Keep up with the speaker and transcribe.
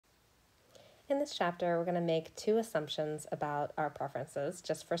In this chapter, we're going to make two assumptions about our preferences,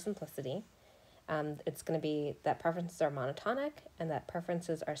 just for simplicity. It's going to be that preferences are monotonic and that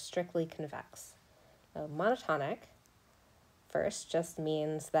preferences are strictly convex. So monotonic, first, just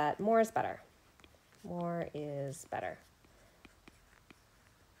means that more is better. More is better.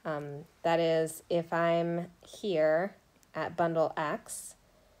 That is, if I'm here at bundle X,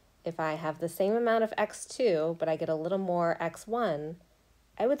 if I have the same amount of X2, but I get a little more X1,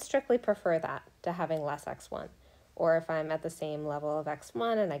 I would strictly prefer that to having less X1. Or if I'm at the same level of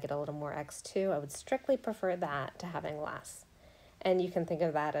X1 and I get a little more X2, I would strictly prefer that to having less. And you can think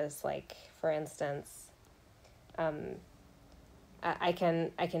of that as, like, for instance, I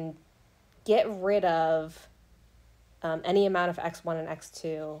can get rid of any amount of X1 and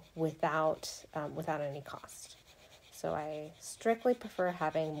X2 without any cost. So I strictly prefer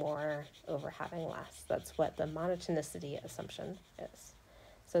having more over having less. That's what the monotonicity assumption is.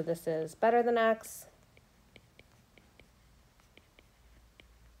 So this is better than X.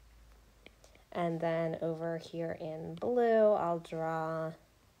 And then over here in blue, I'll draw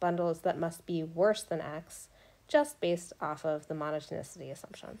bundles that must be worse than X, just based off of the monotonicity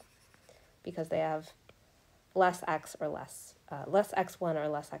assumption, because they have less X or less X1 or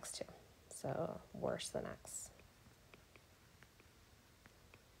less X2, so worse than X.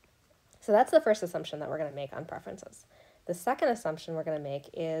 So that's the first assumption that we're going to make on preferences. The second assumption we're going to make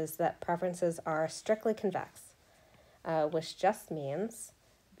is that preferences are strictly convex, which just means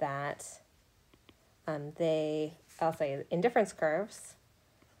that I'll say indifference curves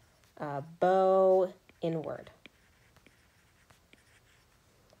bow inward.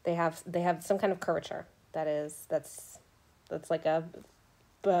 They have some kind of curvature. That's like a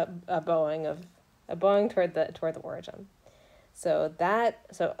bowing toward the origin. So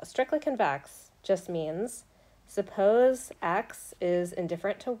strictly convex just means, suppose X is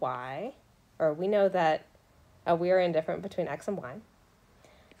indifferent to Y, or we know that we are indifferent between X and Y.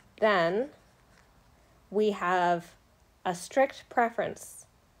 Then we have a strict preference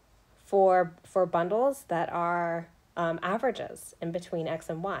for bundles that are averages in between X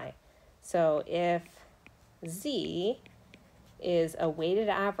and Y. So if Z is a weighted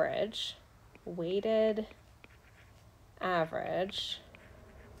average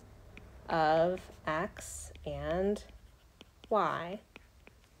of X and Y,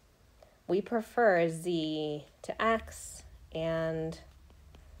 we prefer Z to X and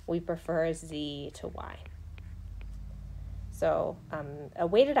we prefer Z to Y. So a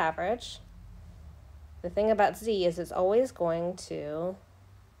weighted average, the thing about Z is it's always going to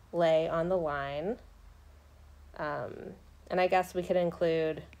lay on the line, and I guess we could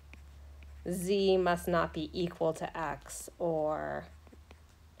include Z must not be equal to X or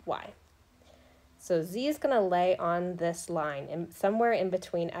Y. So Z is going to lay on this line somewhere in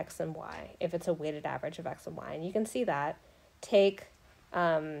between X and Y if it's a weighted average of X and Y. And you can see that. Take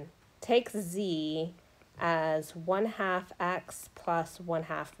Z as 1/2 X plus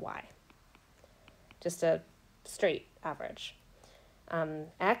 1/2 Y. Just a straight average.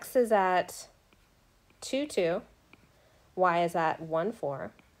 X is at 2, 2. Y is at 1,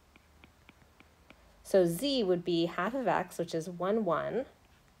 4. So Z would be half of X, which is 1, 1,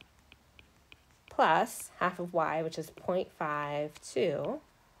 plus half of Y, which is 0.5, 2.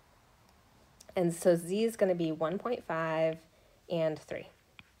 And so Z is going to be 1.5 and 3.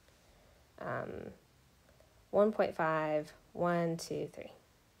 1.5, 1, 2, 3.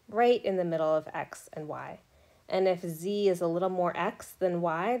 Right in the middle of X and Y. And if Z is a little more X than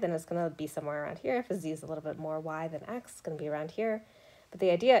Y, then it's going to be somewhere around here. If Z is a little bit more Y than X, it's going to be around here. But the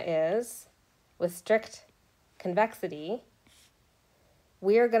idea is, with strict convexity,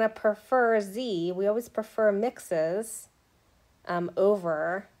 we are going to prefer Z. We always prefer mixes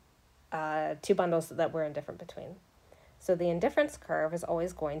over two bundles that we're indifferent between. So the indifference curve is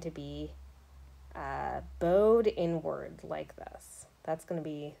always going to be bowed inward like this. That's going to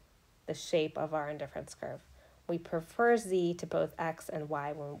be the shape of our indifference curve. We prefer Z to both X and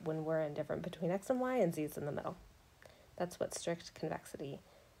Y when we're indifferent between X and Y, and Z is in the middle. That's what strict convexity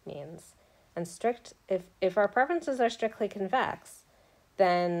means. And if our preferences are strictly convex,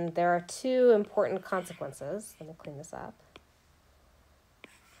 then there are two important consequences. Let me clean this up.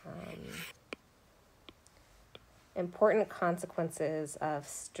 Important consequences of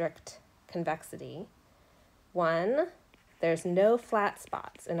strict convexity. One, there's no flat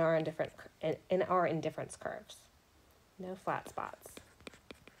spots in our indifference curves. No flat spots.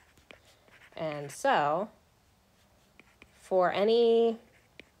 And so, for any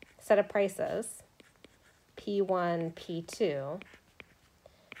set of prices, P1, P2,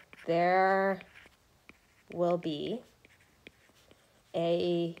 there will be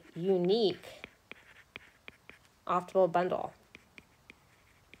a unique optimal bundle.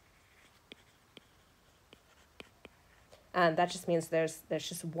 That just means there's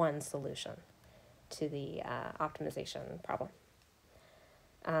just one solution to the optimization problem.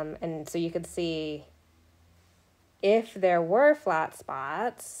 And so you could see if there were flat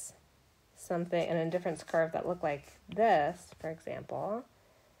spots, something, an indifference curve that looked like this, for example,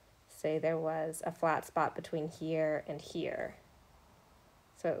 say there was a flat spot between here and here.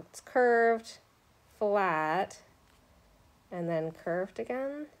 So it's curved, flat, and then curved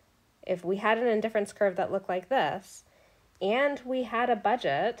again. If we had an indifference curve that looked like this, and we had a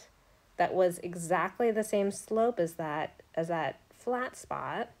budget that was exactly the same slope as that flat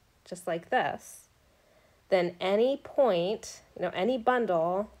spot, just like this, then any point, any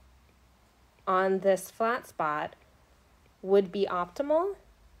bundle on this flat spot would be optimal.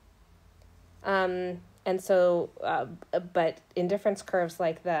 And so, but indifference curves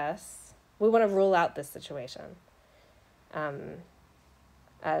like this, we want to rule out this situation,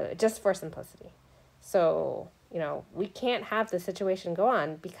 just for simplicity. So, we can't have the situation go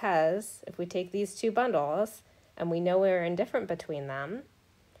on, because if we take these two bundles and we know we're indifferent between them,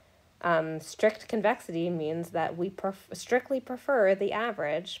 strict convexity means that we strictly prefer the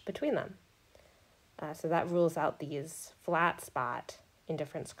average between them. So that rules out these flat spot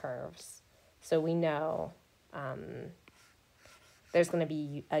indifference curves. So we know there's going to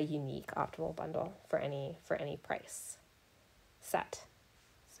be a unique optimal bundle for any price set.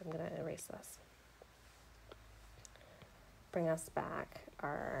 So I'm going to erase this. Bring us back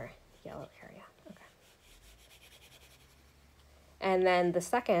our yellow area. Okay. And then the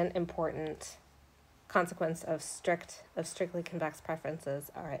second important consequence of strictly convex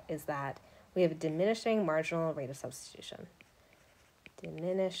preferences is that we have a diminishing marginal rate of substitution.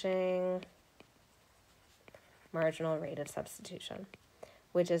 Diminishing marginal rate of substitution,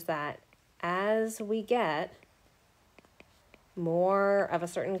 which is that as we get more of a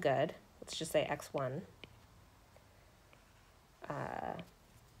certain good, let's just say x1,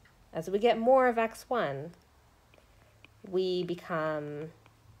 as we get more of x1, we become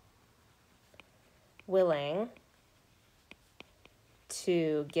willing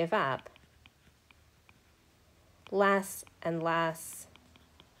to give up less and less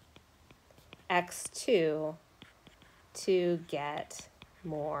x2 to get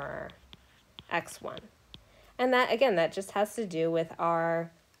more x1. And that, again, that just has to do with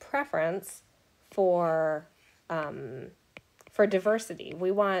our preference for diversity. We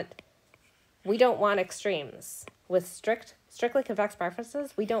don't want extremes. With strictly convex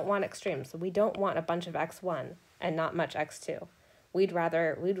preferences, we don't want extremes. We don't want a bunch of x1 and not much x2. We'd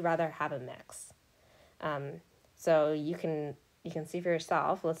rather have a mix. So you can see for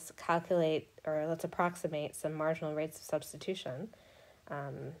yourself. Let's calculate, or let's approximate some marginal rates of substitution.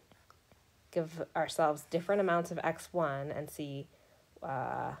 Give ourselves different amounts of x1 and see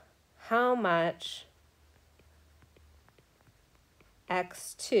how much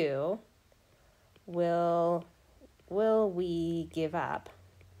x2 will we give up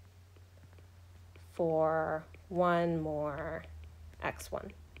for one more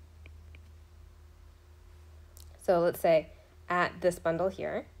x1. So let's say at this bundle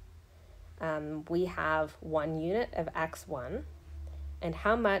here, we have 1 unit of x1, and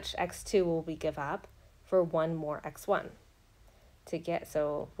how much x2 will we give up for one more x1 to get,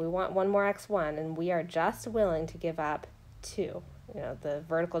 so we want one more x1, and we are just willing to give up 2, the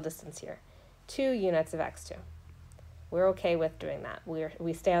vertical distance here, 2 units of x2. We're okay with doing that.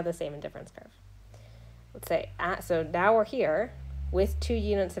 We stay on the same indifference curve. Let's say, so now we're here with 2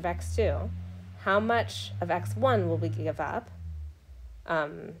 units of x2. How much of x1 will we give up? How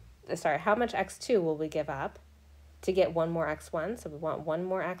much x2 will we give up to get one more x1? So we want one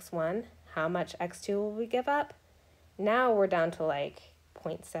more x1. How much x2 will we give up? Now we're down to like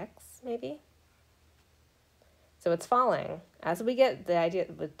 0.6 maybe. So it's falling. As we get the idea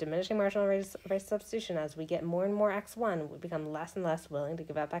with diminishing marginal rate of substitution, as we get more and more x1, we become less and less willing to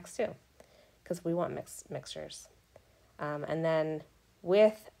give up x2 because we want mixtures. And then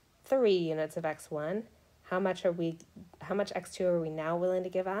with 3 units of x1, how much x2 are we now willing to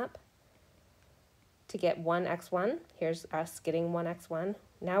give up to get 1 x1? Here's us getting 1 x1.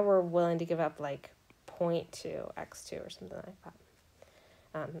 Now we're willing to give up like 0.2 x2 or something like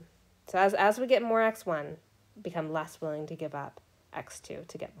that. So as we get more x1, become less willing to give up x2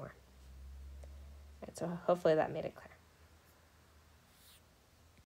 to get more. All right, so hopefully that made it clear.